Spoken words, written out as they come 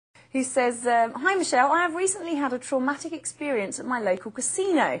who says, "Hi Michelle, I have recently had a traumatic experience at my local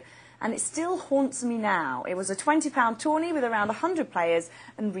casino, and it still haunts me now. It was a £20 tourney with around 100 players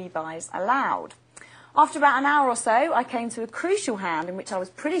and rebuys allowed. After about an hour or so, I came to a crucial hand in which I was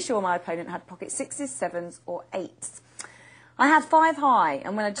pretty sure my opponent had pocket sixes, sevens or eights. I had 5 high,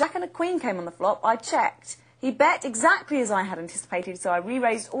 and when a jack and a queen came on the flop, I checked. He bet exactly as I had anticipated, so I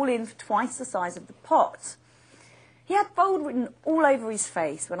re-raised all in for twice the size of the pot. He had fold written all over his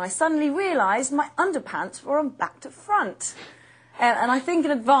face when I suddenly realised my underpants were on back to front. And I think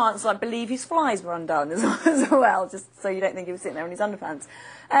in advance, I believe his flies were undone as well, just so you don't think he was sitting there in his underpants.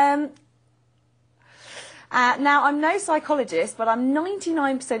 Now, I'm no psychologist, but I'm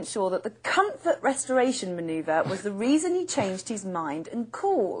 99% sure that the comfort restoration manoeuvre was the reason he changed his mind and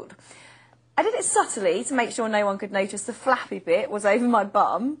called. I did it subtly to make sure no one could notice the flappy bit was over my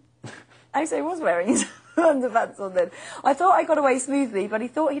bum. Oh, so he was wearing his underpants on then. I thought I got away smoothly, but he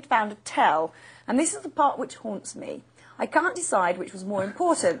thought he'd found a tell. And this is the part which haunts me. I can't decide which was more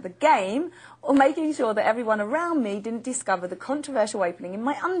important, the game or making sure that everyone around me didn't discover the controversial opening in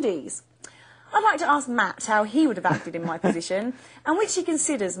my undies. I'd like to ask Matt how he would have acted in my position and which he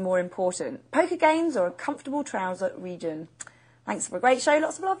considers more important, poker games or a comfortable trouser region. Thanks for a great show.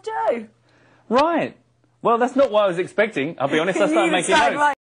 Lots of love, Joe. Right. Well, that's not what I was expecting. I'll be honest. I started making notes.